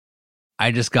I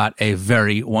just got a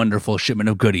very wonderful shipment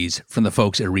of goodies from the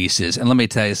folks at Reese's. And let me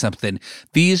tell you something.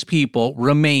 These people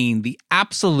remain the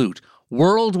absolute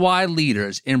worldwide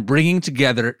leaders in bringing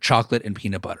together chocolate and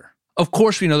peanut butter. Of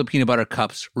course, we know that peanut butter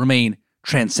cups remain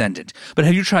transcendent. But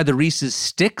have you tried the Reese's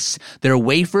Sticks? They're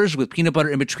wafers with peanut butter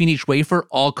in between each wafer,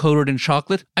 all coated in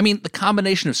chocolate. I mean, the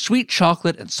combination of sweet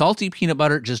chocolate and salty peanut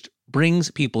butter just brings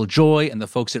people joy, and the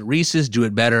folks at Reese's do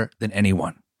it better than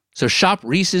anyone. So shop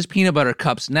Reese's Peanut Butter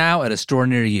Cups now at a store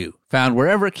near you, found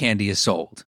wherever candy is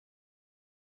sold.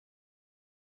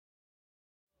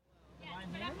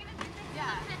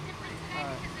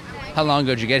 How long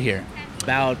ago did you get here?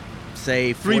 About,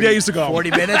 say, 3 days ago.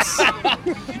 40 minutes.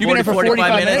 You've been here for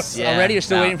 45 minutes Yeah, already? You're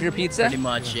still about waiting for your pizza? Pretty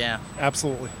much, yeah.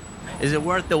 Absolutely. Is it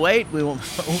worth the wait?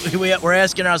 We're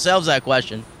asking ourselves that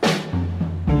question.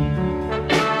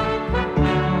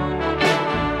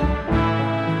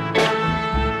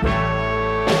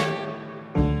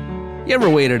 You ever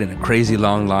waited in a crazy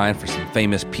long line for some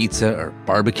famous pizza or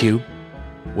barbecue?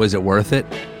 Was it worth it?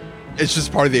 It's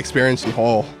just part of the experience in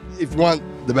whole. If you want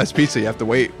the best pizza, you have to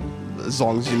wait as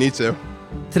long as you need to.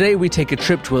 Today, we take a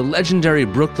trip to a legendary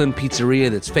Brooklyn pizzeria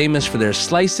that's famous for their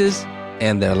slices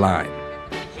and their line.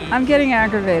 I'm getting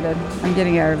aggravated.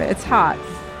 It's hot.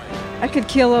 I could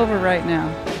keel over right now.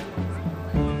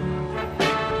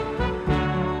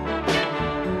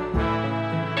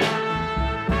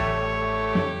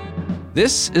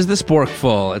 This is The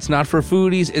Sporkful. It's not for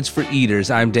foodies, it's for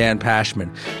eaters. I'm Dan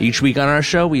Pashman. Each week on our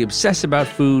show, we obsess about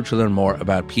food to learn more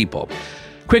about people.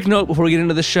 Quick note before we get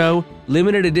into the show,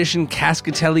 limited edition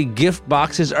Cascatelli gift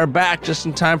boxes are back just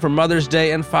in time for Mother's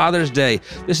Day and Father's Day.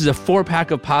 This is a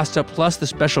 4-pack of pasta plus the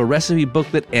special recipe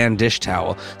booklet and dish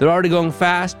towel. They're already going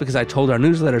fast because I told our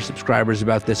newsletter subscribers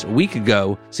about this a week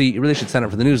ago, so you really should sign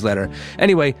up for the newsletter.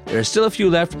 Anyway, there are still a few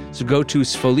left, so go to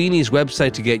Sfolini's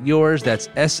website to get yours. That's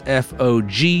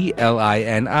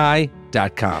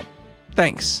SFOGLINI.com.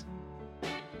 Thanks.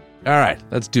 All right,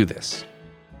 let's do this.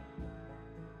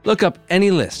 Look up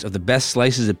any list of the best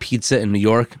slices of pizza in New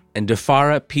York, and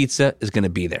Fara Pizza is going to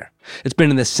be there. It's been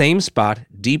in the same spot,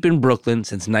 deep in Brooklyn,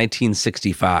 since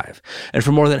 1965. And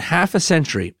for more than half a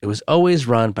century, it was always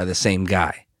run by the same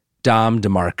guy, Dom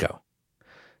DeMarco.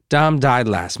 Dom died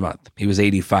last month. He was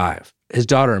 85. His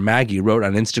daughter, Maggie, wrote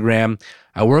on Instagram,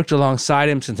 "I worked alongside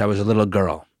him since I was a little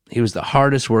girl. He was the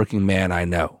hardest working man I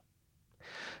know."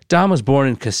 Dom was born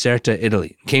in Caserta,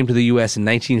 Italy, and came to the U.S. in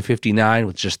 1959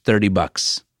 with just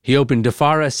 $30. He opened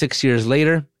Fara 6 years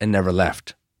later and never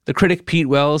left. The critic Pete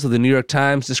Wells of the New York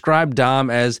Times described Dom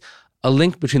as a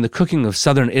link between the cooking of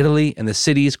southern Italy and the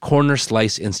city's corner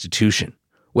slice institution.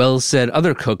 Wells said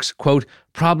other cooks, quote,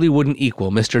 probably wouldn't equal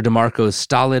Mr. DeMarco's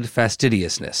stolid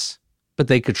fastidiousness, but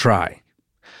they could try.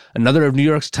 Another of New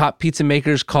York's top pizza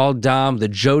makers called Dom the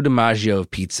Joe DiMaggio of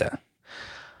pizza.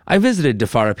 I visited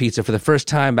Fara Pizza for the first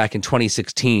time back in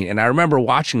 2016, and I remember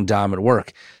watching Dom at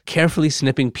work, carefully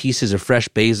snipping pieces of fresh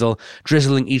basil,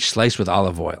 drizzling each slice with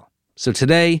olive oil. So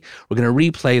today, we're going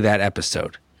to replay that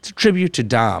episode. It's a tribute to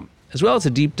Dom, as well as a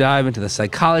deep dive into the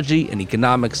psychology and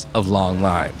economics of long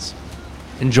lines.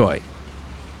 Enjoy.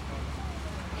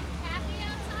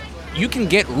 You can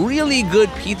get really good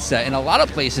pizza in a lot of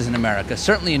places in America,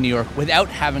 certainly in New York, without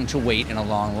having to wait in a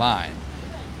long line.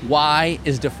 Why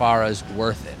is Fara's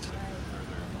worth it?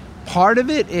 Part of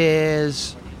it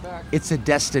is it's a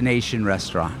destination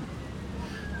restaurant.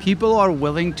 People are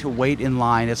willing to wait in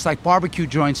line. It's like barbecue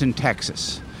joints in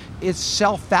Texas. It's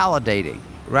self-validating,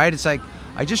 right? It's like,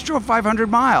 I just drove 500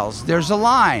 miles. There's a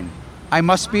line. I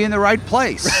must be in the right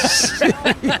place.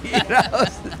 You know?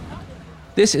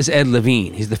 This is Ed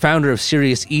Levine. He's the founder of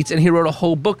Serious Eats, and he wrote a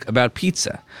whole book about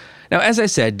pizza. Now, as I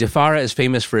said, Fara is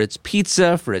famous for its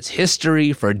pizza, for its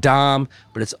history, for Dom,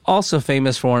 but it's also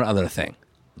famous for another thing,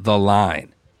 the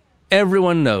line.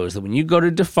 Everyone knows that when you go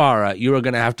to Fara, you are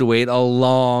going to have to wait a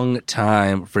long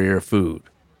time for your food.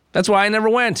 That's why I never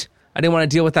went. I didn't want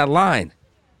to deal with that line.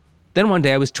 Then one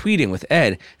day I was tweeting with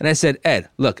Ed, and I said, Ed,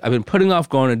 look, I've been putting off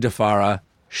going to Fara.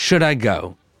 Should I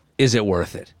go? Is it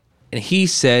worth it? And he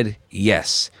said,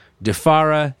 yes,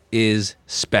 Fara is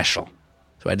special.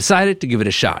 So I decided to give it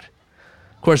a shot.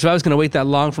 Of course, if I was going to wait that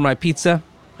long for my pizza,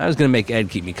 I was going to make Ed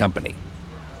keep me company.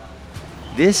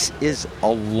 This is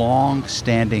a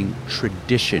long-standing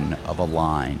tradition of a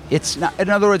line. It's not,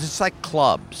 in other words, it's like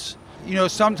clubs. You know,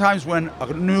 sometimes when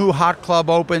a new hot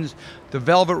club opens, the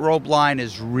velvet rope line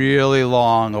is really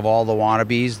long of all the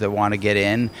wannabes that want to get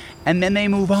in, and then they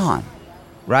move on,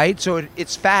 right? So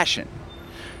it's fashion.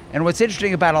 And what's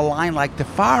interesting about a line like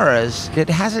Fara's, it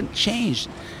hasn't changed.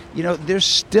 You know, there's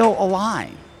still a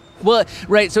line. Well,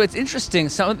 right, so it's interesting.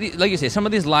 Some of the, like you say, some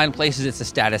of these line places, it's a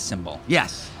status symbol.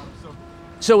 Yes.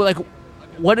 So, like,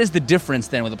 what is the difference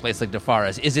then with a place like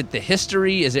DeFara's? Is it the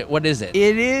history? What is it?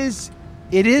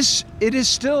 It is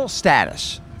still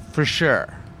status, for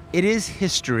sure. It is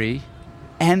history,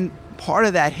 and part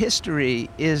of that history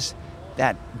is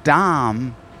that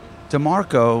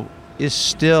DeMarco is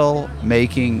still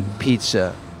making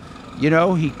pizza.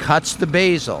 He cuts the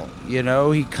basil,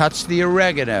 he cuts the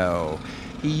oregano,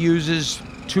 he uses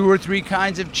 2 or 3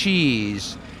 kinds of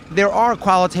cheese. There are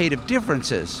qualitative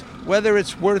differences. Whether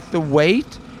it's worth the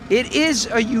wait, it is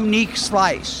a unique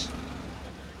slice.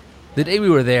 The day we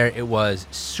were there, it was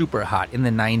super hot, in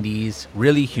the 90s,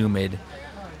 really humid.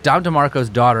 Dom DeMarco's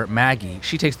daughter, Maggie,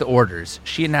 she takes the orders.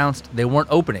 She announced they weren't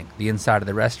opening the inside of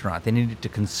the restaurant. They needed to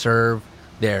conserve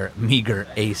their meager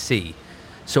AC.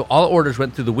 So all orders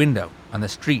went through the window on the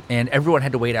street, and everyone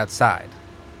had to wait outside.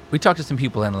 We talked to some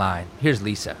people in line. Here's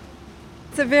Lisa.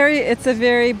 It's a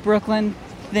very Brooklyn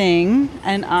thing,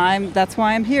 and that's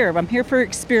why I'm here. I'm here for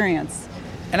experience.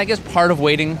 And I guess part of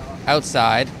waiting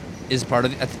outside is part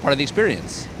of the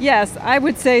experience. Yes, I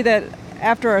would say that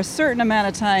after a certain amount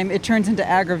of time, it turns into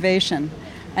aggravation.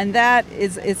 And that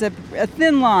is a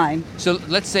thin line. So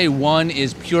let's say 1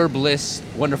 is pure bliss,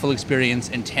 wonderful experience,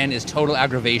 and 10 is total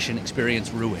aggravation,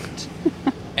 experience ruined.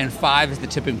 And 5 is the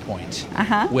tipping point.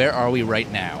 Uh-huh. Where are we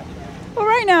right now? Well,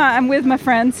 right now I'm with my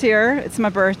friends here. It's my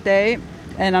birthday,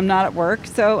 and I'm not at work.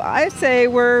 So I say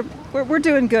we're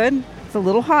doing good. It's a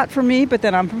little hot for me, but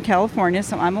then I'm from California,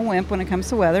 so I'm a wimp when it comes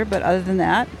to weather. But other than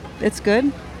that, it's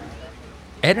good.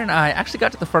 Ed and I actually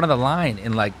got to the front of the line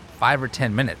in like 5 or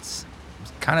 10 minutes. It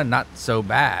was kind of not so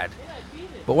bad.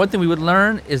 But one thing we would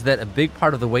learn is that a big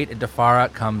part of the wait at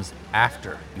DeFara comes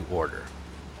after you order.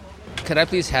 Could I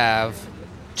please have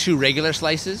 2 regular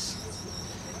slices?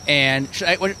 And should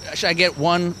I get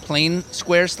 1 plain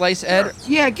square slice, Ed?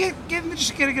 Yeah, get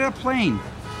a plain.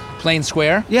 Plain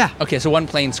square? Yeah. Okay, so 1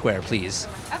 plain square, please.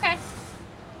 Okay.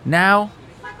 Now,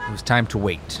 it was time to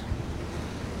wait.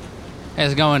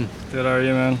 How's it going? Good, how are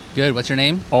you, man? Good. What's your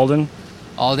name? Alden?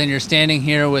 Alden, you're standing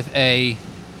here with a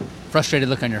frustrated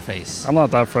look on your face. I'm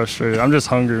not that frustrated. I'm just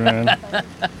hungry, man.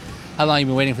 How long have you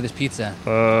been waiting for this pizza?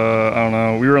 I don't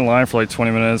know. We were in line for like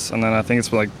 20 minutes, and then I think it's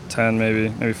been like 10,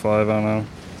 maybe 5, I don't know.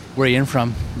 Where are you in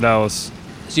from? Dallas.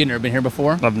 So you've never been here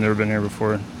before? I've never been here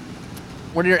before.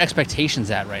 What are your expectations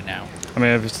at right now? I mean,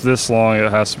 if it's this long, it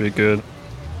has to be good.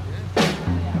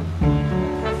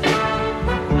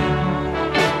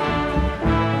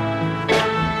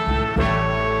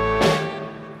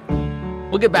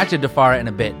 We'll get back to DeFara in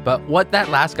a bit, but what that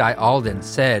last guy, Alden,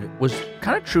 said was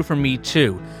kind of true for me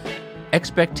too.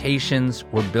 Expectations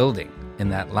were building in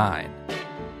that line.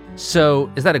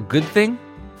 So is that a good thing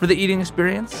for the eating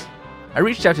experience? I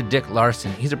reached out to Dick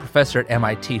Larson. He's a professor at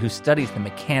MIT who studies the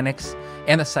mechanics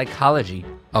and the psychology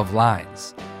of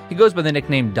lines. He goes by the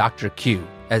nickname Dr. Q,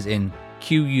 as in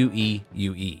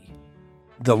Q-U-E-U-E.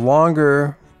 The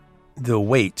longer the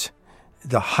wait,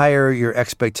 the higher your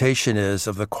expectation is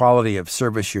of the quality of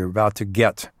service you're about to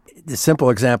get. The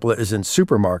simple example is in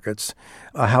supermarkets.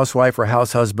 A housewife or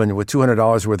house husband with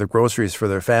 $200 worth of groceries for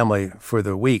their family for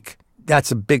the week,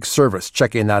 that's a big service,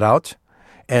 checking that out.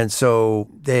 And so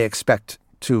they expect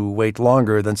to wait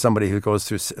longer than somebody who goes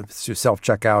through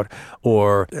self-checkout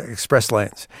or express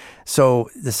lanes. So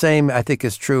the same, I think,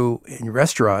 is true in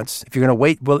restaurants. If you're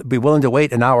going to be willing to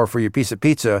wait an hour for your piece of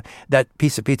pizza, that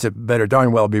piece of pizza better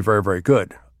darn well be very, very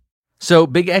good. So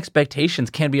big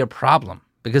expectations can be a problem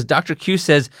because Dr. Q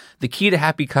says the key to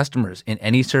happy customers in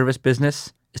any service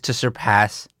business is to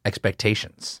surpass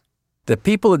expectations. The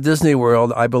people at Disney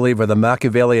World, I believe, are the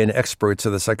Machiavellian experts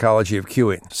of the psychology of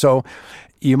queuing. So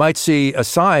you might see a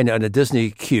sign on a Disney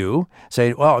queue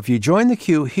saying, well, if you join the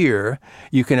queue here,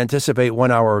 you can anticipate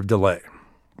 1 hour of delay.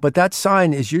 But that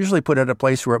sign is usually put at a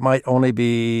place where it might only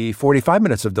be 45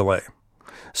 minutes of delay.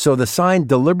 So the sign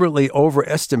deliberately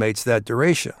overestimates that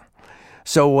duration.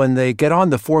 So when they get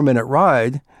on the 4-minute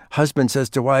ride, husband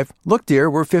says to wife, look, dear,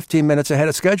 we're 15 minutes ahead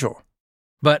of schedule.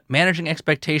 But managing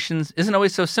expectations isn't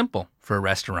always so simple for a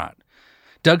restaurant.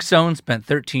 Doug Sohn spent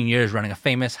 13 years running a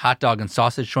famous hot dog and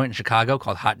sausage joint in Chicago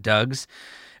called Hot Doug's.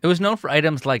 It was known for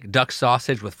items like duck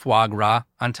sausage with foie gras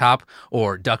on top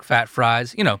or duck fat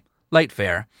fries, light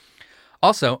fare.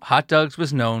 Also, Hot Doug's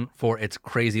was known for its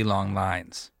crazy long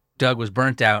lines. Doug was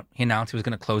burnt out. He announced he was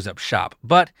going to close up shop,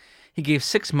 but he gave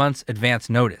 6 months advance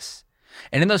notice.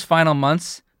 And in those final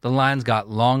months, the lines got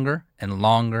longer and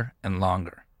longer and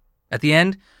longer. At the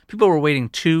end, people were waiting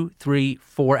 2, 3,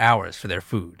 4 hours for their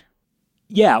food.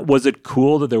 Yeah, was it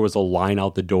cool that there was a line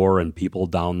out the door and people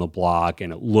down the block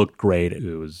and it looked great?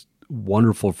 It was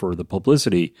wonderful for the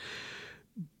publicity.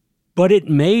 But it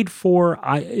made for,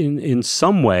 in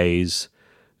some ways,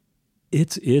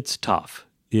 It's tough.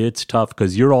 It's tough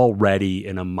because you're already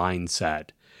in a mindset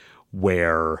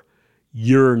where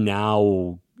you're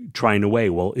now trying to weigh,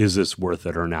 well, is this worth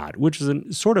it or not? Which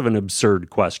is sort of an absurd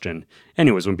question.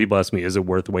 Anyways, when people ask me, is it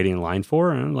worth waiting in line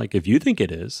for? And I'm like, if you think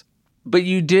it is. But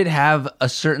you did have a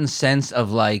certain sense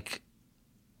of like,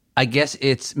 I guess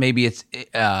it's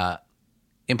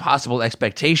impossible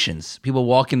expectations. People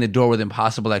walk in the door with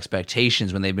impossible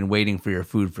expectations when they've been waiting for your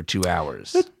food for 2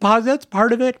 hours. That's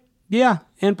part of it. Yeah.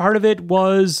 And part of it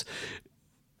was,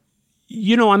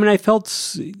 I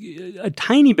felt a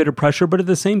tiny bit of pressure, but at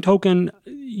the same token,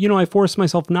 I forced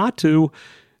myself not to, in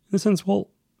the sense, well,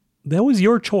 that was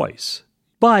your choice.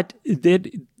 But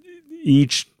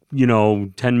each,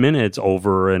 10 minutes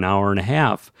over an hour and a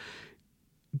half,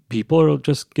 people will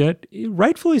just get,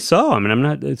 rightfully so. I mean, I'm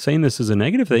not saying this is a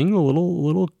negative thing, a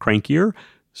little crankier,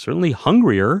 certainly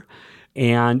hungrier.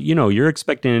 And, you're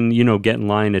expecting, get in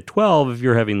line at 12. If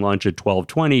you're having lunch at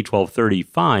 12:20, 12:30,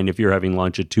 fine. If you're having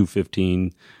lunch at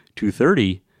 2:15,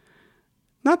 2:30,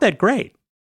 not that great.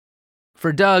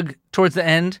 For Doug, towards the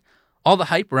end, all the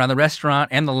hype around the restaurant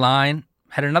and the line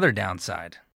had another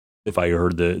downside. If I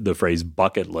heard the phrase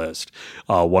bucket list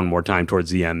one more time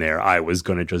towards the end there, I was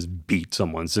going to just beat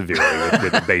someone severely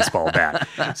with a baseball bat.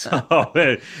 So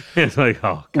it's like,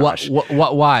 oh, gosh.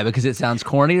 Why? Because it sounds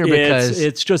corny or because...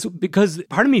 It's just because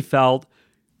part of me felt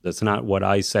that's not what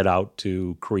I set out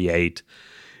to create.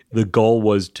 The goal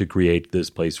was to create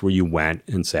this place where you went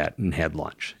and sat and had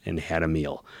lunch and had a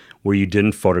meal, where you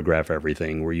didn't photograph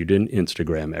everything, where you didn't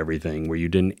Instagram everything, where you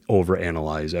didn't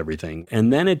overanalyze everything.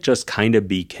 And then it just kind of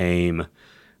became,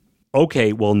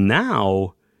 okay, well,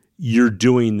 now you're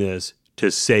doing this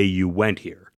to say you went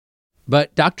here.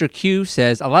 But Dr. Q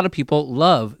says a lot of people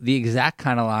love the exact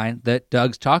kind of line that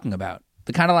Doug's talking about,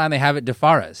 the kind of line they have at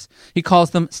DeFara's. He calls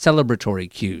them celebratory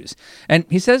queues. And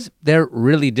he says they're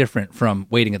really different from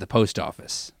waiting at the post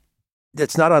office.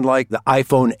 It's not unlike the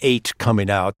iPhone 8 coming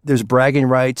out. There's bragging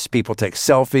rights. People take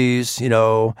selfies.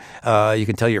 You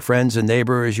can tell your friends and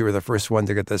neighbors you were the first one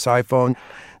to get this iPhone.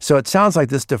 So it sounds like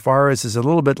this DeFara's is a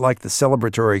little bit like the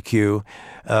celebratory queue.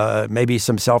 Maybe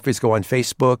some selfies go on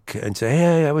Facebook and say,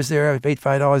 hey, I was there. I paid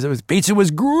 $5. Pizza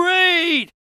was great.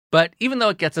 But even though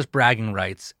it gets us bragging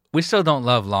rights, we still don't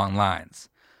love long lines.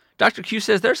 Dr. Q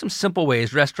says there are some simple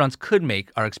ways restaurants could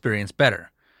make our experience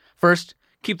better. First,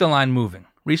 keep the line moving.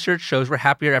 Research shows we're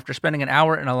happier after spending an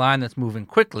hour in a line that's moving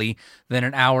quickly than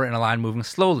an hour in a line moving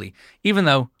slowly, even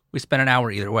though we spend an hour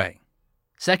either way.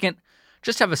 Second,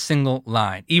 just have a single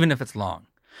line, even if it's long.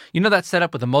 That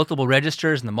setup with the multiple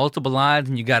registers and the multiple lines,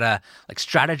 and you gotta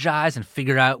strategize and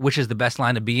figure out which is the best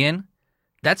line to be in?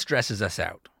 That stresses us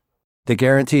out. The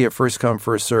guarantee of first come,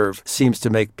 first serve seems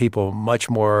to make people much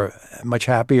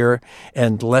happier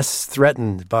and less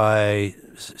threatened by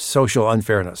social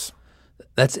unfairness.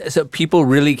 So people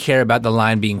really care about the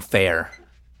line being fair.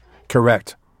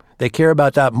 Correct. They care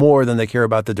about that more than they care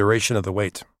about the duration of the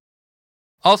wait.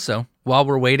 Also, while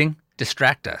we're waiting,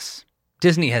 distract us.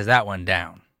 Disney has that one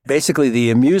down. Basically, the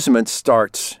amusement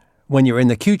starts when you're in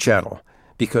the queue channel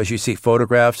because you see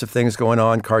photographs of things going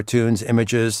on, cartoons,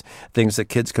 images, things that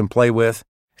kids can play with.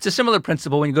 It's a similar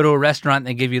principle when you go to a restaurant and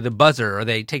they give you the buzzer or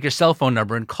they take your cell phone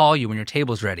number and call you when your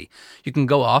table's ready. You can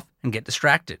go off and get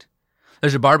distracted.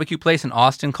 There's a barbecue place in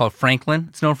Austin called Franklin.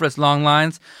 It's known for its long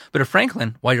lines. But at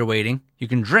Franklin, while you're waiting, you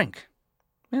can drink.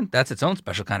 And that's its own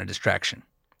special kind of distraction.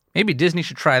 Maybe Disney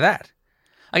should try that.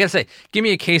 I gotta say, give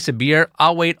me a case of beer.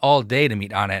 I'll wait all day to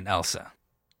meet Anna and Elsa.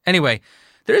 Anyway,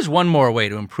 there is one more way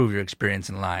to improve your experience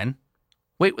in line.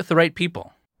 Wait with the right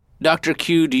people. Dr.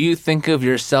 Q, do you think of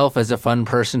yourself as a fun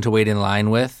person to wait in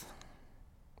line with?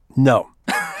 No.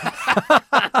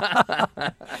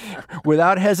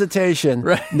 Without hesitation,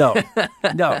 right. No.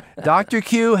 Dr.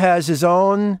 Q has his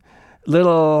own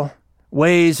little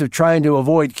ways of trying to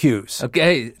avoid queues.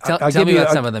 Okay, tell me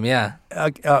about some of them, yeah.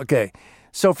 Okay,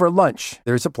 so for lunch,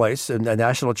 there's a place, a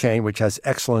national chain, which has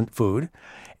excellent food.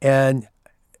 And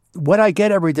what I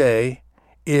get every day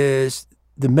is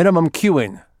the minimum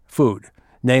queuing food,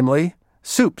 namely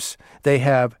soups. They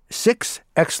have 6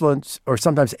 excellent, or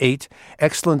sometimes 8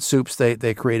 excellent soups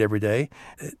they create every day.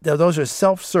 Those are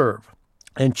self-serve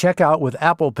and check out with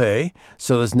Apple Pay,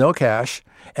 so there's no cash,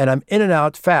 and I'm in and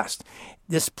out fast.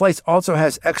 This place also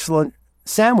has excellent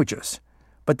sandwiches,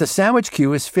 but the sandwich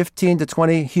queue is 15 to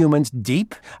 20 humans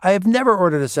deep. I have never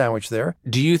ordered a sandwich there.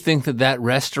 Do you think that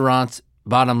restaurant's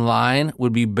bottom line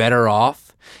would be better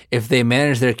off if they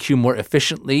managed their queue more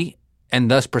efficiently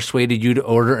and thus persuaded you to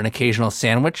order an occasional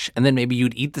sandwich, and then maybe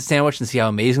you'd eat the sandwich and see how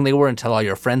amazing they were and tell all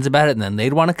your friends about it, and then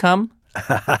they'd want to come?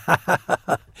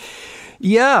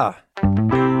 Yeah.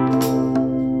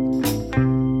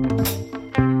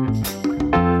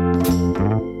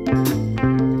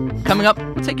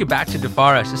 I'll take you back to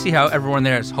Fara to see how everyone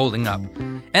there is holding up.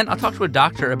 And I'll talk to a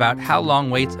doctor about how long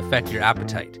waits affect your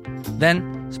appetite.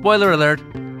 Then, spoiler alert,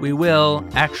 we will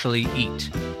actually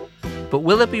eat. But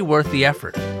will it be worth the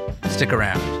effort? Stick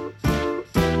around.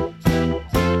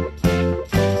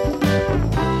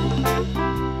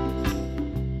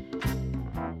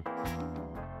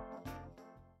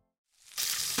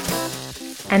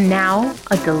 And now,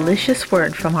 a delicious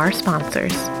word from our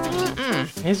sponsors.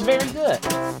 It's very good.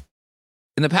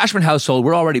 In the Pashman household,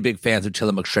 we're already big fans of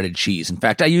Tillamook shredded cheese. In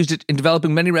fact, I used it in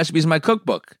developing many recipes in my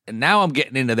cookbook. And now I'm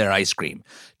getting into their ice cream.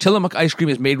 Tillamook ice cream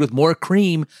is made with more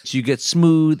cream, so you get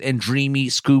smooth and dreamy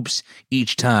scoops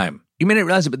each time. You may not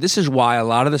realize it, but this is why a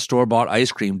lot of the store-bought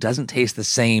ice cream doesn't taste the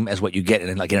same as what you get in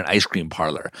an ice cream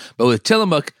parlor. But with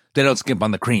Tillamook, they don't skimp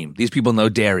on the cream. These people know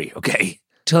dairy, okay?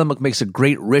 Tillamook makes a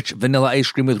great rich vanilla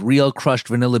ice cream with real crushed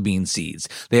vanilla bean seeds.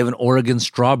 They have an Oregon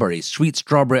strawberry, sweet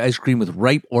strawberry ice cream with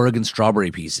ripe Oregon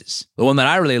strawberry pieces. The one that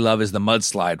I really love is the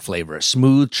mudslide flavor,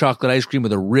 smooth chocolate ice cream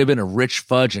with a ribbon of rich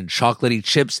fudge and chocolatey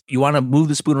chips. You want to move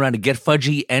the spoon around to get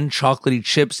fudgy and chocolatey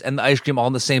chips and the ice cream all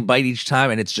in the same bite each time,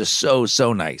 and it's just so,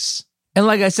 so nice. And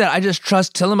like I said, I just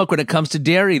trust Tillamook when it comes to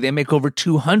dairy. They make over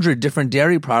 200 different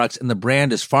dairy products, and the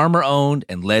brand is farmer-owned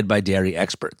and led by dairy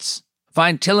experts.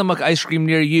 Find Tillamook ice cream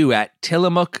near you at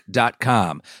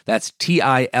tillamook.com. That's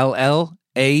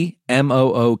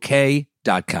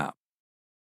TILLAMOOK.com.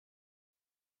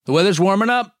 The weather's warming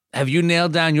up. Have you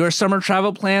nailed down your summer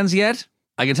travel plans yet?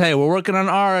 I can tell you, we're working on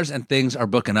ours and things are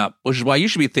booking up, which is why you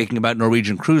should be thinking about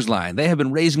Norwegian Cruise Line. They have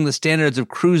been raising the standards of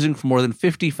cruising for more than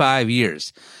 55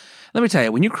 years. Let me tell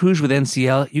you, when you cruise with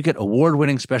NCL, you get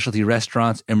award-winning specialty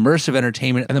restaurants, immersive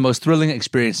entertainment, and the most thrilling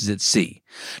experiences at sea.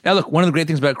 Now look, one of the great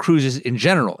things about cruises in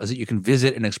general is that you can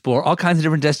visit and explore all kinds of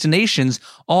different destinations,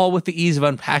 all with the ease of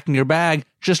unpacking your bag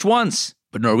just once.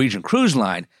 But Norwegian Cruise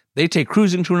Line, they take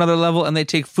cruising to another level and they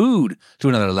take food to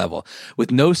another level.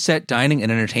 With no set dining and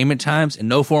entertainment times and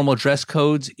no formal dress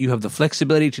codes, you have the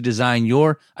flexibility to design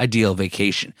your ideal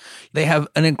vacation. They have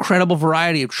an incredible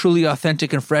variety of truly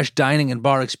authentic and fresh dining and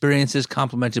bar experiences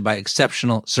complemented by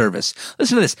exceptional service.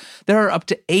 Listen to this. There are up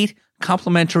to 8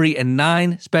 complimentary and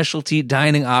 9 specialty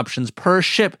dining options per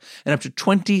ship and up to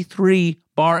 23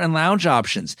 bar and lounge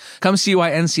options. Come see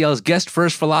why NCL's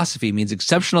guest-first philosophy means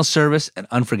exceptional service and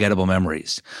unforgettable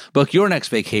memories. Book your next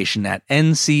vacation at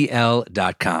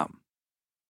ncl.com.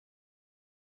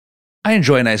 I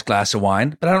enjoy a nice glass of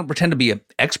wine, but I don't pretend to be an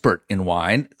expert in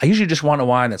wine. I usually just want a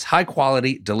wine that's high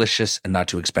quality, delicious, and not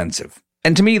too expensive.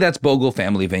 And to me, that's Bogle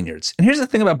Family Vineyards. And here's the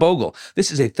thing about Bogle.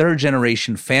 This is a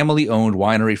third-generation, family-owned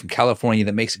winery from California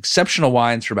that makes exceptional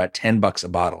wines for about $10 a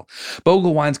bottle.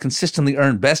 Bogle wines consistently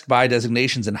earn Best Buy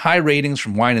designations and high ratings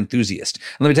from Wine Enthusiast.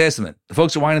 And let me tell you something. The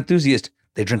folks at Wine Enthusiast,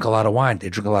 they drink a lot of wine. They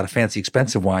drink a lot of fancy,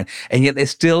 expensive wine. And yet they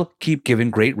still keep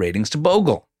giving great ratings to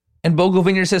Bogle. And Bogle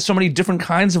Vineyards has so many different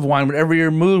kinds of wine. Whatever your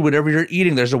mood, whatever you're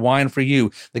eating, there's a wine for you.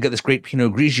 They got this great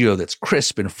Pinot Grigio that's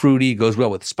crisp and fruity, goes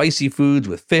well with spicy foods,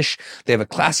 with fish. They have a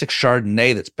classic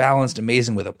Chardonnay that's balanced,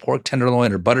 amazing with a pork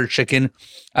tenderloin or butter chicken.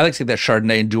 I like to take that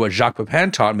Chardonnay and do what Jacques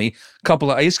Pepin taught me, a couple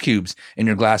of ice cubes in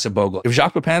your glass of Bogle. If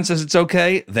Jacques Pepin says it's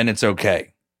okay, then it's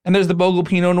okay. And there's the Bogle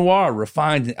Pinot Noir,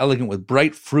 refined and elegant with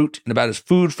bright fruit and about as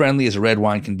food-friendly as a red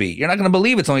wine can be. You're not going to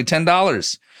believe it's only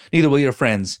 $10. Neither will your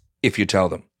friends if you tell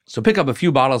them. So pick up a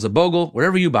few bottles of Bogle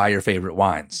wherever you buy your favorite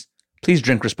wines. Please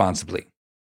drink responsibly.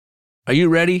 Are you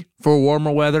ready for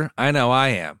warmer weather? I know I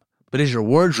am. But is your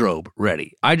wardrobe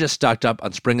ready? I just stocked up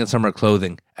on spring and summer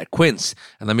clothing at Quince.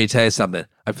 And let me tell you something.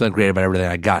 I'm feeling great about everything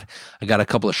I got. I got a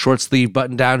couple of short sleeve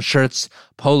button down shirts,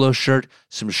 polo shirt,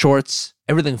 some shorts.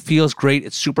 Everything feels great.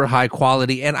 It's super high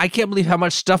quality. And I can't believe how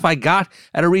much stuff I got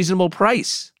at a reasonable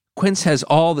price. Quince has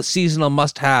all the seasonal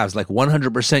must-haves like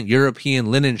 100%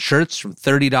 European linen shirts from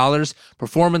 $30,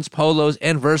 performance polos,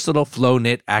 and versatile flow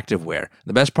knit activewear.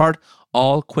 The best part?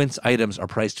 All Quince items are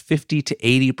priced 50 to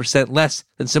 80% less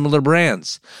than similar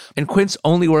brands. And Quince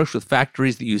only works with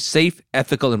factories that use safe,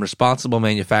 ethical, and responsible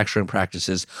manufacturing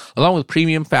practices, along with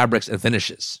premium fabrics and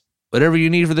finishes. Whatever you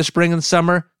need for the spring and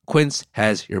summer, Quince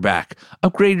has your back.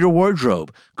 Upgrade your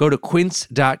wardrobe. Go to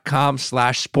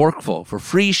quince.com/sporkful for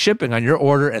free shipping on your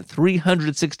order and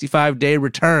 365-day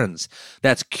returns.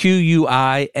 That's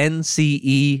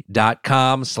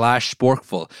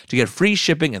QUINCE.com/sporkful to get free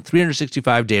shipping and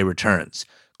 365-day returns.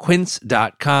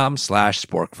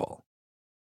 Quince.com/sporkful.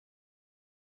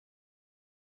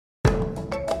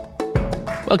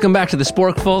 Welcome back to The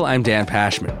Sporkful. I'm Dan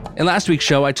Pashman. In last week's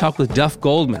show, I talked with Duff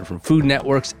Goldman from Food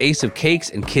Network's Ace of Cakes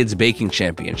and Kids Baking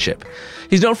Championship.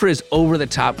 He's known for his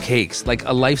over-the-top cakes, like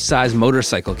a life-size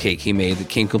motorcycle cake he made that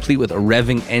came complete with a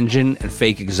revving engine and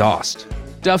fake exhaust.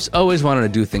 Duff's always wanted to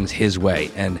do things his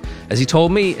way, and as he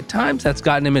told me, at times that's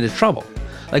gotten him into trouble.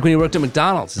 Like when he worked at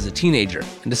McDonald's as a teenager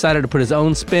and decided to put his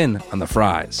own spin on the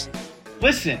fries.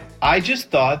 Listen, I just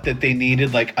thought that they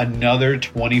needed like another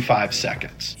 25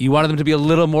 seconds. You wanted them to be a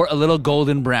little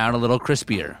golden brown, a little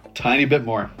crispier. Tiny bit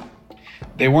more.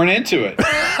 They weren't into it.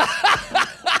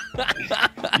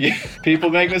 Yeah, people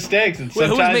make mistakes, and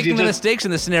sometimes who was making the mistakes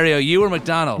in this scenario, you or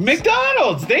McDonald's?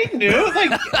 McDonald's, they knew.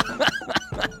 Like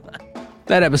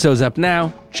that episode's up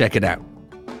now. Check it out.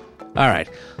 All right,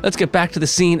 let's get back to the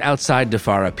scene outside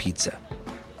Fara Pizza.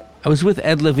 I was with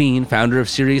Ed Levine, founder of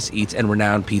Serious Eats and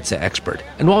renowned pizza expert.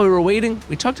 And while we were waiting,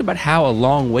 we talked about how a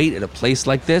long wait at a place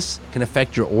like this can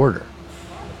affect your order.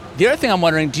 The other thing I'm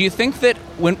wondering, do you think that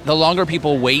when the longer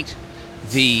people wait,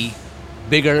 the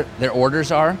bigger their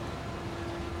orders are?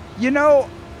 You know,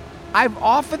 I've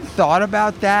often thought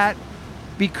about that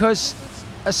because,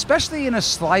 especially in a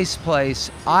slice place,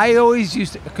 I always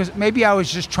used to, because maybe I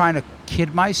was just trying to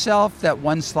kid myself that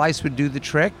one slice would do the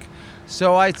trick.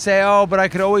 So I'd say, oh, but I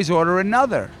could always order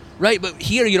another. Right, but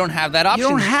here you don't have that option. You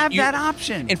don't have that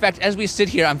option. In fact, as we sit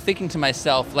here, I'm thinking to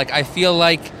myself, like, I feel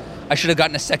like I should have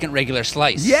gotten a second regular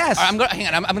slice. Yes. All right, hang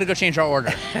on, I'm going to go change our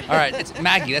order. All right, it's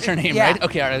Maggie, that's her name, Yeah. right?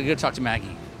 Okay, all right, I'm going to talk to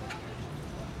Maggie.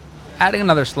 Adding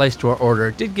another slice to our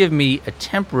order did give me a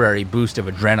temporary boost of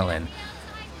adrenaline,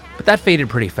 but that faded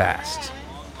pretty fast.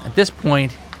 At this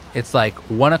point, it's like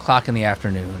 1 o'clock in the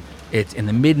afternoon. It's in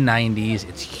the mid-90s,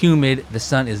 it's humid, the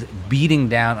sun is beating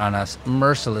down on us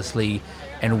mercilessly,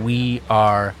 and we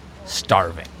are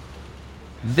starving.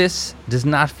 This does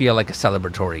not feel like a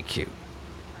celebratory cue.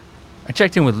 I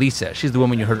checked in with Lisa. She's the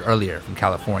woman you heard earlier from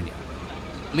California.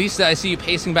 Lisa, I see you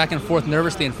pacing back and forth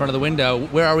nervously in front of the window.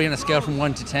 Where are we on a scale from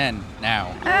 1 to 10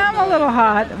 now? I'm a little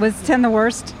hot. Was 10 the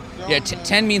worst? Yeah,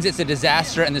 10 means it's a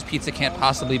disaster and this pizza can't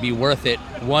possibly be worth it.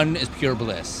 1 is pure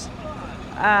bliss.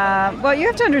 Well, you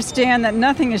have to understand that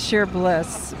nothing is sheer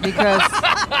bliss because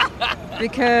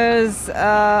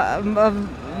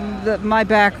of my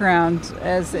background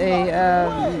as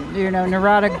a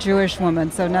neurotic Jewish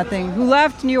woman. So nothing. Who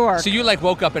left New York? So you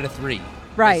woke up at a 3.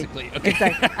 Right. Basically. Okay.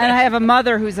 Exactly. And I have a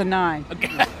mother who's a 9.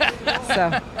 Okay.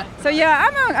 So yeah,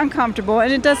 I'm uncomfortable,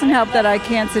 and it doesn't help that I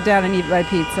can't sit down and eat my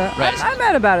pizza. Right. I'm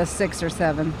at about a 6 or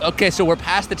 7. Okay, so we're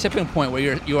past the tipping point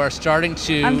where you are starting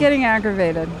to... I'm getting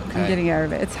aggravated. Okay. I'm getting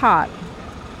aggravated. It's hot.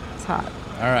 It's hot.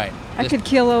 All right. I could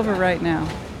keel over right now.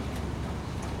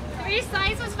 3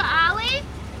 slices for Ollie?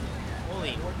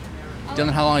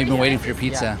 Dylan, how long have you been waiting for your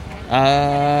pizza?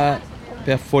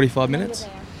 About 45 minutes.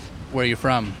 Where are you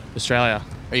from? Australia.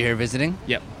 Are you here visiting?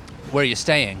 Yep. Where are you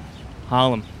staying?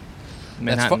 Harlem.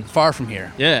 Manhattan. That's far from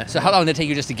here. Yeah. So how long did it take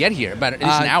you just to get here? About at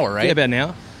least an hour, right? Yeah, about an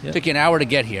hour. Yep. Took you an hour to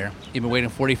get here. You've been waiting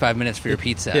 45 minutes for your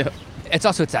pizza. Yep. It's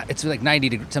like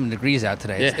 90-something degrees out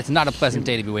today. Yeah. It's not a pleasant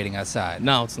day to be waiting outside.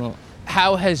 No, it's not.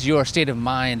 How has your state of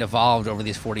mind evolved over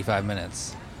these 45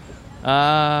 minutes?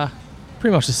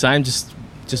 Pretty much the same. Just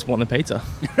wanting the pizza.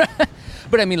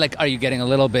 But I mean, are you getting a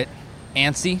little bit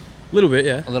antsy? A little bit,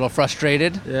 yeah. A little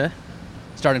frustrated? Yeah.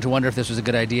 Starting to wonder if this was a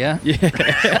good idea? Yeah.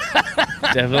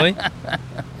 Definitely.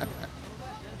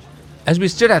 As we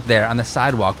stood out there on the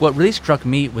sidewalk, what really struck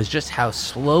me was just how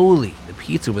slowly the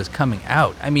pizza was coming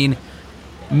out. I mean,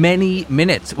 many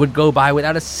minutes would go by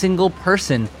without a single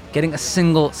person getting a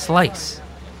single slice.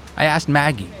 I asked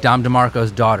Maggie, Dom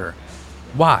DeMarco's daughter,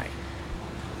 why?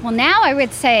 Well, now I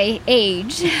would say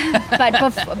age,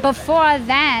 but before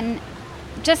then,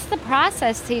 just the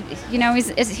process.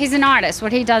 He's an artist.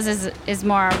 What he does is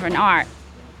more of an art.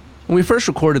 When we first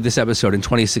recorded this episode in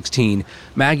 2016,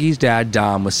 Maggie's dad,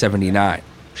 Dom, was 79.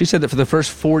 She said that for the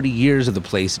first 40 years of the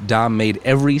place, Dom made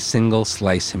every single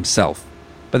slice himself.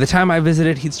 By the time I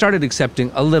visited, he'd started accepting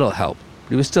a little help, but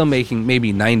he was still making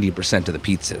maybe 90% of the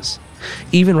pizzas.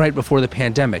 Even right before the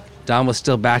pandemic, Dom was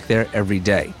still back there every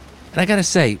day. And I gotta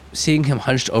say, seeing him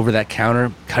hunched over that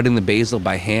counter, cutting the basil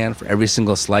by hand for every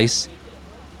single slice,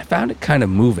 I found it kind of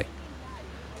moving.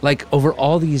 Over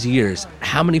all these years,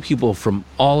 how many people from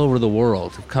all over the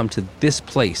world have come to this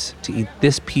place to eat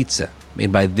this pizza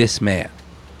made by this man?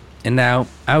 And now,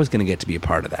 I was gonna get to be a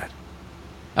part of that.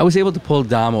 I was able to pull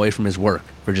Dom away from his work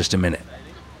for just a minute.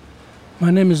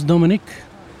 My name is Dominic.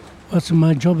 What's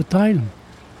my job title?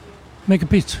 Make a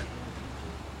pizza.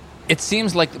 It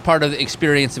seems like part of the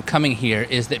experience of coming here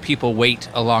is that people wait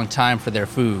a long time for their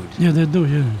food. Yeah, they do,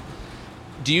 yeah.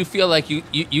 Do you feel like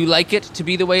you like it to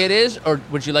be the way it is, or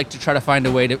would you like to try to find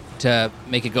a way to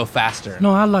make it go faster?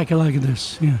 No, I like it like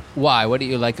this, yeah. Why? What do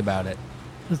you like about it?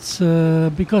 It's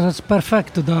because it's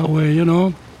perfect that way,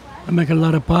 I make a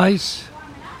lot of pies.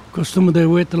 Customer, they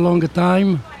wait a longer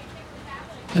time.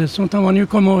 Sometimes when you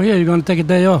come over here, you're going to take a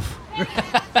day off.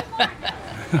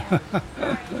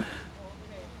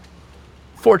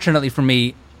 Fortunately for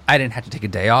me, I didn't have to take a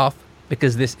day off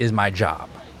because this is my job.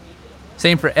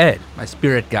 Same for Ed, my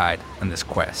spirit guide on this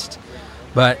quest.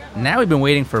 But now we've been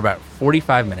waiting for about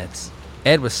 45 minutes.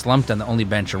 Ed was slumped on the only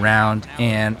bench around,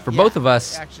 and for both of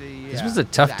us, this was a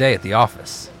tough day at the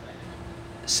office.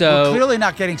 So we're clearly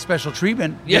not getting special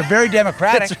treatment. You're very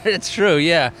democratic. It's true,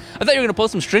 yeah. I thought you were going to pull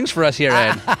some strings for us here,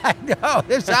 Ed. I know.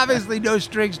 There's obviously no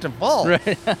strings to pull.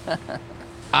 Right.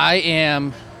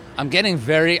 I'm getting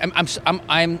very,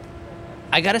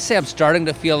 I gotta say I'm starting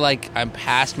to feel like I'm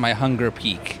past my hunger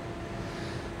peak.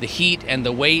 The heat and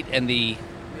the weight and the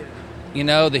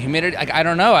humidity, I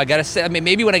don't know. I gotta say,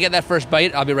 maybe when I get that first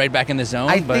bite, I'll be right back in the zone.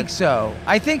 I think so.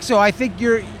 I think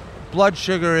your blood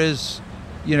sugar is,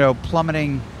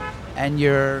 plummeting, and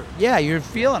you're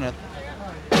feeling it.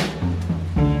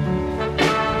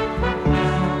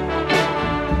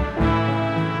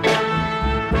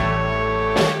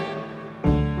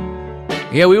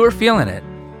 Yeah, we were feeling it.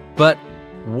 But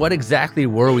what exactly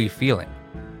were we feeling?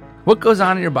 What goes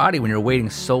on in your body when you're waiting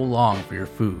so long for your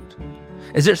food?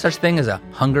 Is there such thing as a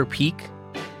hunger peak?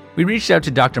 We reached out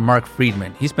to Dr. Mark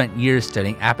Friedman. He spent years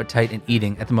studying appetite and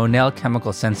eating at the Monell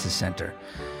Chemical Senses Center.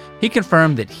 He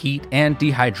confirmed that heat and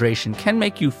dehydration can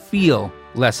make you feel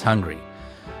less hungry.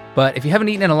 But if you haven't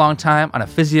eaten in a long time on a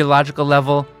physiological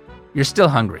level, you're still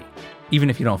hungry, even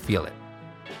if you don't feel it.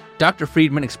 Dr.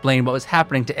 Friedman explained what was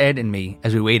happening to Ed and me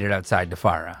as we waited outside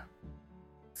Fara.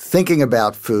 Thinking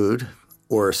about food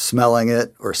or smelling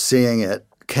it or seeing it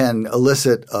can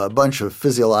elicit a bunch of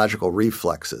physiological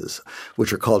reflexes,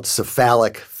 which are called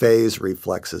cephalic phase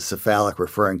reflexes, cephalic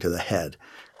referring to the head,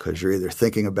 because you're either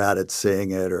thinking about it, seeing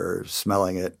it, or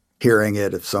smelling it, hearing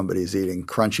it if somebody's eating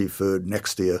crunchy food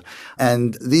next to you.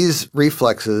 And these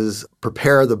reflexes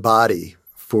prepare the body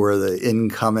for the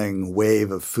incoming wave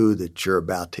of food that you're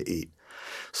about to eat.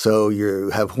 So you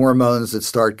have hormones that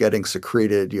start getting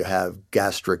secreted, you have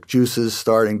gastric juices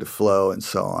starting to flow, and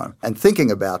so on. And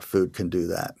thinking about food can do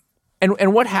that.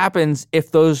 And what happens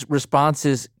if those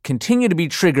responses continue to be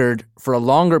triggered for a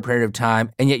longer period of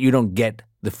time, and yet you don't get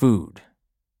the food?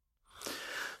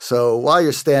 So while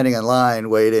you're standing in line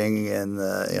waiting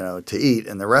to eat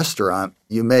in the restaurant,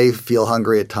 you may feel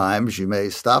hungry at times. You may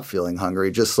stop feeling hungry.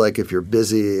 Just like if you're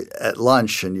busy at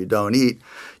lunch and you don't eat,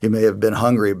 you may have been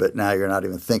hungry, but now you're not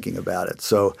even thinking about it.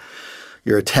 So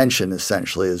your attention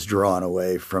essentially is drawn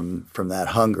away from that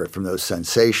hunger, from those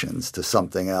sensations to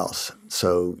something else.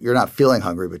 So you're not feeling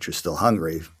hungry, but you're still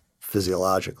hungry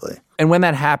physiologically. And when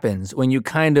that happens, when you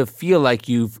kind of feel like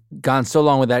you've gone so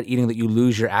long without eating that you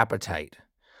lose your appetite,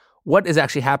 what is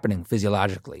actually happening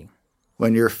physiologically?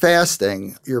 When you're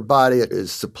fasting, your body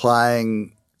is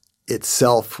supplying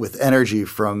itself with energy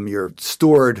from your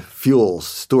stored fuels,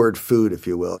 stored food, if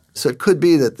you will. So it could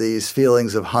be that these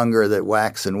feelings of hunger that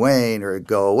wax and wane or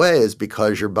go away is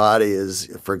because your body is,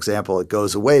 for example, it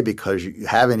goes away because you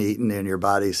haven't eaten and your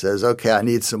body says, okay, I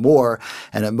need some more,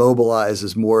 and it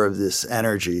mobilizes more of this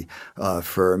energy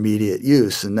for immediate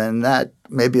use. And then that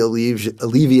maybe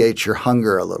alleviates your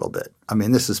hunger a little bit. I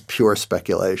mean, this is pure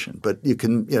speculation, but you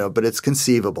can, but it's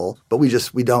conceivable, but we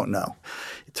don't know.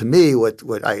 To me,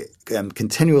 what I am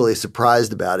continually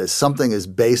surprised about is something as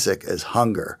basic as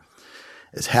hunger,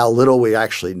 is how little we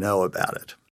actually know about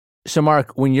it. So,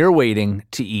 Mark, when you're waiting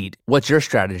to eat, what's your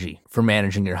strategy for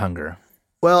managing your hunger?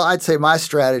 Well, I'd say my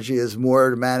strategy is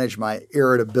more to manage my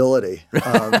irritability.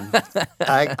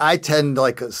 I tend,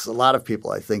 like a lot of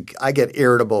people, I think, I get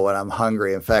irritable when I'm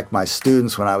hungry. In fact, my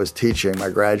students, when I was teaching, my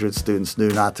graduate students knew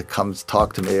not to come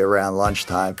talk to me around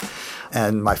lunchtime.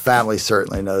 And my family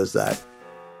certainly knows that.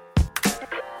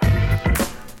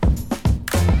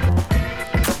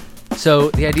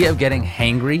 So the idea of getting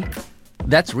hangry,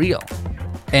 that's real.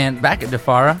 And back at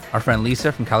Fara, our friend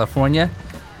Lisa from California,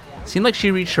 seemed like she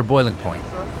reached her boiling point.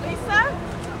 Lisa?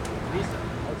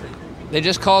 They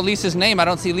just called Lisa's name. I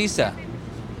don't see Lisa.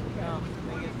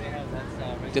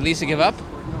 Did Lisa give up?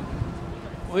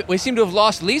 We seem to have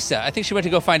lost Lisa. I think she went to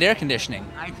go find air conditioning.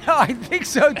 I know. I think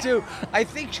so too. I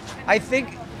think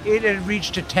it had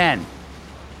reached a 10.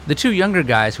 The two younger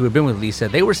guys who had been with Lisa,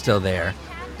 they were still there.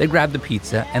 They grabbed the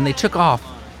pizza and they took off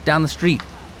down the street.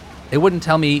 They wouldn't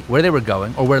tell me where they were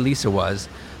going or where Lisa was,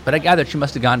 but I gathered she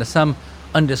must have gone to some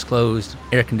undisclosed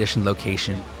air-conditioned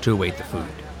location to await the food.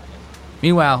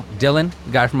 Meanwhile, Dylan,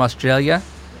 the guy from Australia,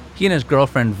 he and his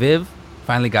girlfriend Viv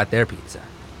finally got their pizza.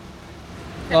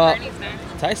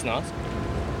 Tastes nice.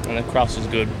 And the crust is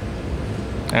good.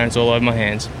 And it's all over my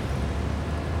hands.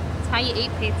 That's how you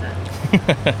eat pizza.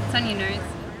 It's on your nose.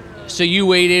 So you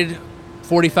waited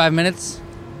 45 minutes?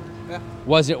 Yeah.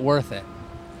 Was it worth it?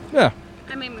 Yeah.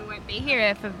 I mean, we won't be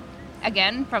here for,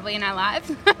 again, probably in our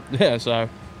lives. Yeah, so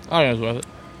I think it's worth it.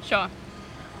 Sure.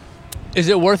 Is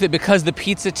it worth it because the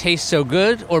pizza tastes so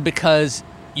good, or because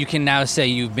you can now say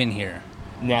you've been here?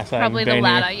 Yeah, so Probably the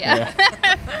latter, yeah.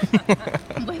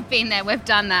 We've been there. We've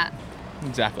done that.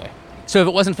 Exactly. So if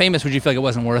it wasn't famous, would you feel like it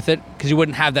wasn't worth it? Because you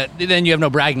wouldn't have that. Then you have no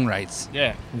bragging rights.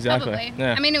 Yeah, exactly. Probably.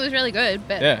 Yeah. I mean, it was really good,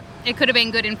 but Yeah. it could have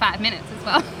been good in 5 minutes as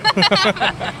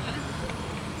well.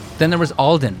 Then there was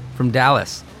Alden from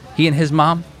Dallas. He and his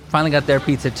mom finally got their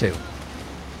pizza too.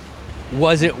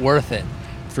 Was it worth it?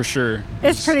 For sure.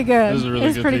 It's pretty good. This is a really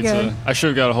It's good pretty pizza. good. I should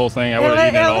have got a whole thing. I would have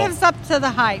eaten it It all. lives up to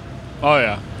the hype. Oh,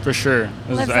 yeah, for sure.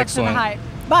 This Lives is up excellent. to the hype.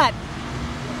 But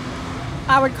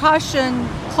I would caution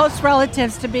close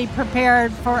relatives to be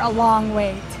prepared for a long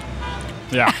wait.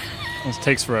 Yeah, this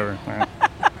takes forever. All right.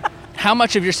 How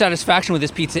much of your satisfaction with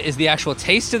this pizza is the actual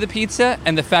taste of the pizza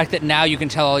and the fact that now you can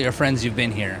tell all your friends you've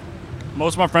been here?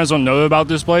 Most of my friends don't know about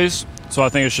this place, so I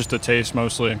think it's just the taste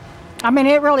mostly. I mean,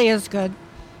 it really is good.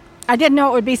 I didn't know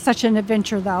it would be such an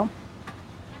adventure, though.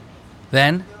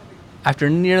 Then, after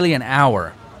nearly an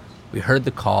hour, we heard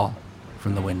the call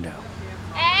from the window.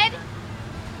 Ed?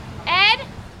 Ed?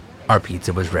 Our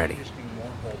pizza was ready.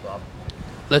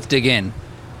 Let's dig in.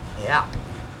 Yeah.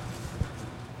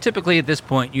 Typically at this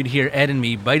point, you'd hear Ed and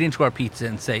me bite into our pizza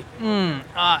and say,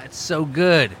 it's so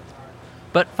good.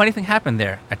 But funny thing happened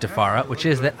there at Fara, which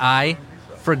is that I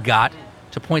forgot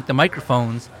to point the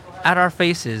microphones at our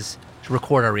faces to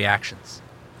record our reactions.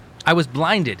 I was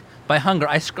blinded by hunger.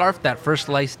 I scarfed that first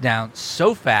slice down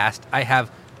so fast, I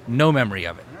have no memory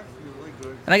of it.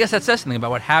 And I guess that says something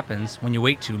about what happens when you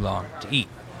wait too long to eat.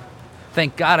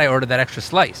 Thank God I ordered that extra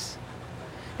slice.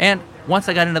 And once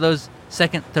I got into those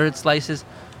second, third slices,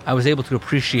 I was able to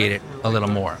appreciate it a little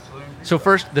more. So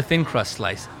first, the thin crust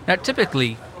slice. Now,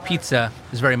 typically, pizza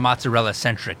is very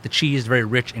mozzarella-centric. The cheese is very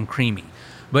rich and creamy.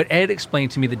 But Ed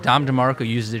explained to me that DeMarco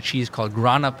uses a cheese called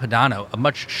Grana Padano, a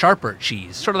much sharper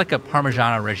cheese, sort of like a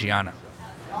Parmigiano Reggiano.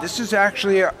 This is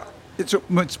actually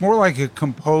it's more like a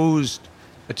composed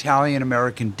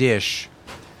Italian-American dish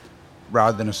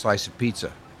rather than a slice of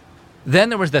pizza. Then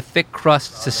there was the thick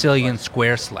crust Sicilian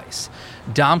square slice.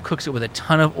 Dom cooks it with a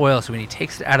ton of oil, so when he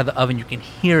takes it out of the oven, you can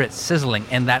hear it sizzling,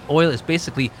 and that oil is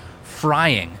basically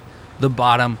frying the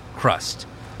bottom crust.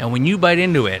 And when you bite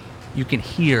into it, you can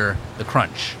hear the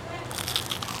crunch.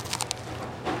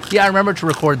 Yeah, I remember to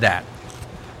record that.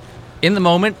 In the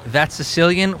moment, that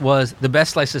Sicilian was the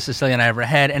best slice of Sicilian I ever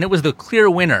had, and it was the clear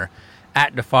winner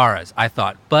at Fara's, I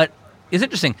thought. But it's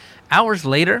interesting. Hours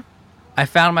later, I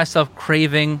found myself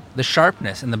craving the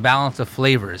sharpness and the balance of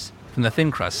flavors from the thin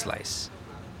crust slice.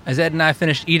 As Ed and I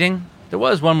finished eating, there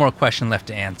was one more question left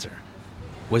to answer.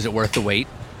 Was it worth the wait?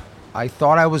 I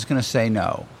thought I was going to say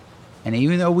no. And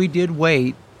even though we did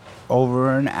wait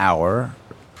over an hour,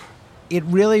 it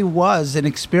really was an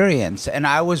experience. And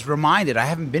I was reminded, I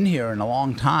haven't been here in a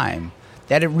long time,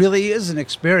 that it really is an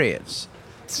experience.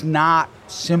 It's not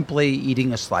simply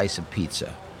eating a slice of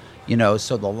pizza.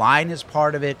 So the line is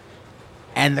part of it,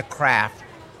 and the craft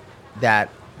that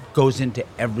goes into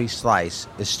every slice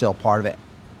is still part of it.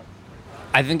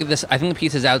 I think the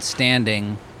pizza is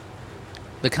outstanding.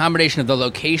 The combination of the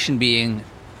location being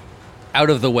out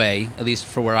of the way, at least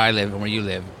for where I live and where you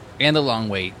live, and the long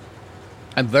wait.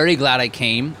 I'm very glad I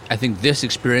came. I think this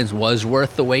experience was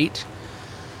worth the wait,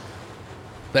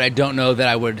 but I don't know that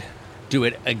I would do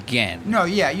it again. No,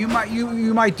 yeah, you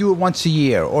might do it once a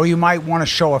year, or you might want to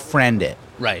show a friend it.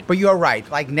 Right. But you're right.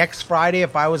 Like next Friday,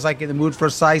 if I was like in the mood for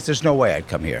a slice, there's no way I'd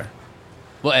come here.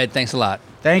 Well, Ed, thanks a lot.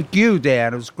 Thank you,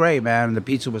 Dan. It was great, man. The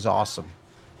pizza was awesome.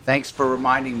 Thanks for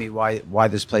reminding me why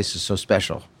this place is so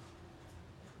special.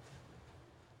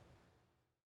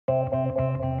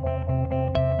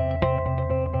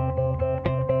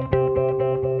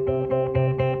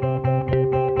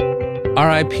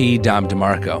 R.I.P. Dom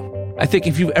DeMarco. I think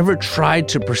if you've ever tried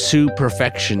to pursue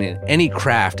perfection in any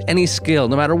craft, any skill,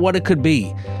 no matter what it could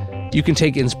be, you can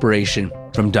take inspiration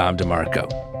from Dom DeMarco.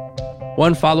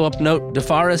 One follow-up note,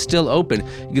 Fara is still open.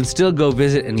 You can still go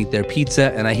visit and eat their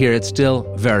pizza, and I hear it's still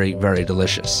very, very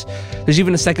delicious. There's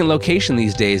even a second location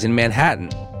these days in Manhattan.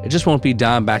 It just won't be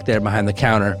Dom back there behind the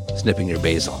counter snipping your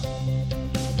basil.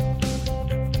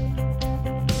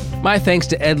 My thanks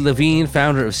to Ed Levine,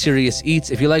 founder of Serious Eats.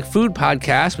 If you like food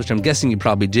podcasts, which I'm guessing you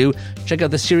probably do, check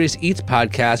out the Serious Eats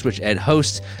podcast, which Ed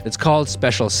hosts. It's called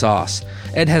Special Sauce.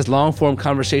 Ed has long-form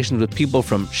conversations with people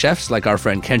from chefs like our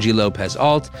friend Kenji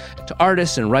Lopez-Alt to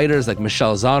artists and writers like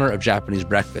Michelle Zahner of Japanese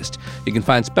Breakfast. You can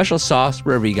find Special Sauce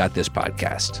wherever you got this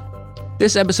podcast.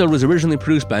 This episode was originally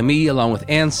produced by me, along with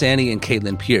Ann Sandy and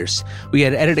Caitlin Pierce. We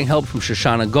had editing help from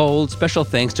Shoshana Gold. Special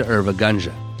thanks to Irva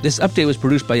Gunja. This update was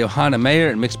produced by Johanna Mayer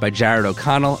and mixed by Jared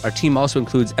O'Connell. Our team also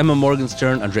includes Emma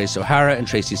Morgenstern, Andres O'Hara, and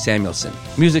Tracy Samuelson.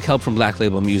 Music help from Black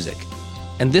Label Music.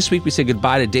 And this week we say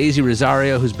goodbye to Daisy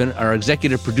Rosario, who's been our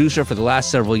executive producer for the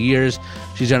last several years.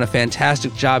 She's done a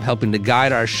fantastic job helping to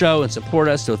guide our show and support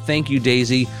us, so thank you,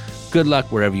 Daisy. Good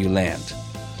luck wherever you land.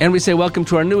 And we say welcome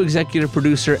to our new executive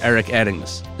producer, Eric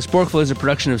Eddings. The Sporkful is a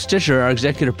production of Stitcher. Our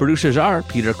executive producers are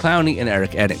Peter Clowney and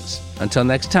Eric Eddings. Until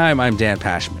next time, I'm Dan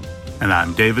Pashman. And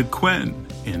I'm David Quinn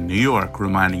in New York,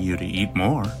 reminding you to eat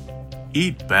more,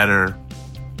 eat better,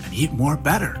 and eat more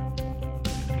better.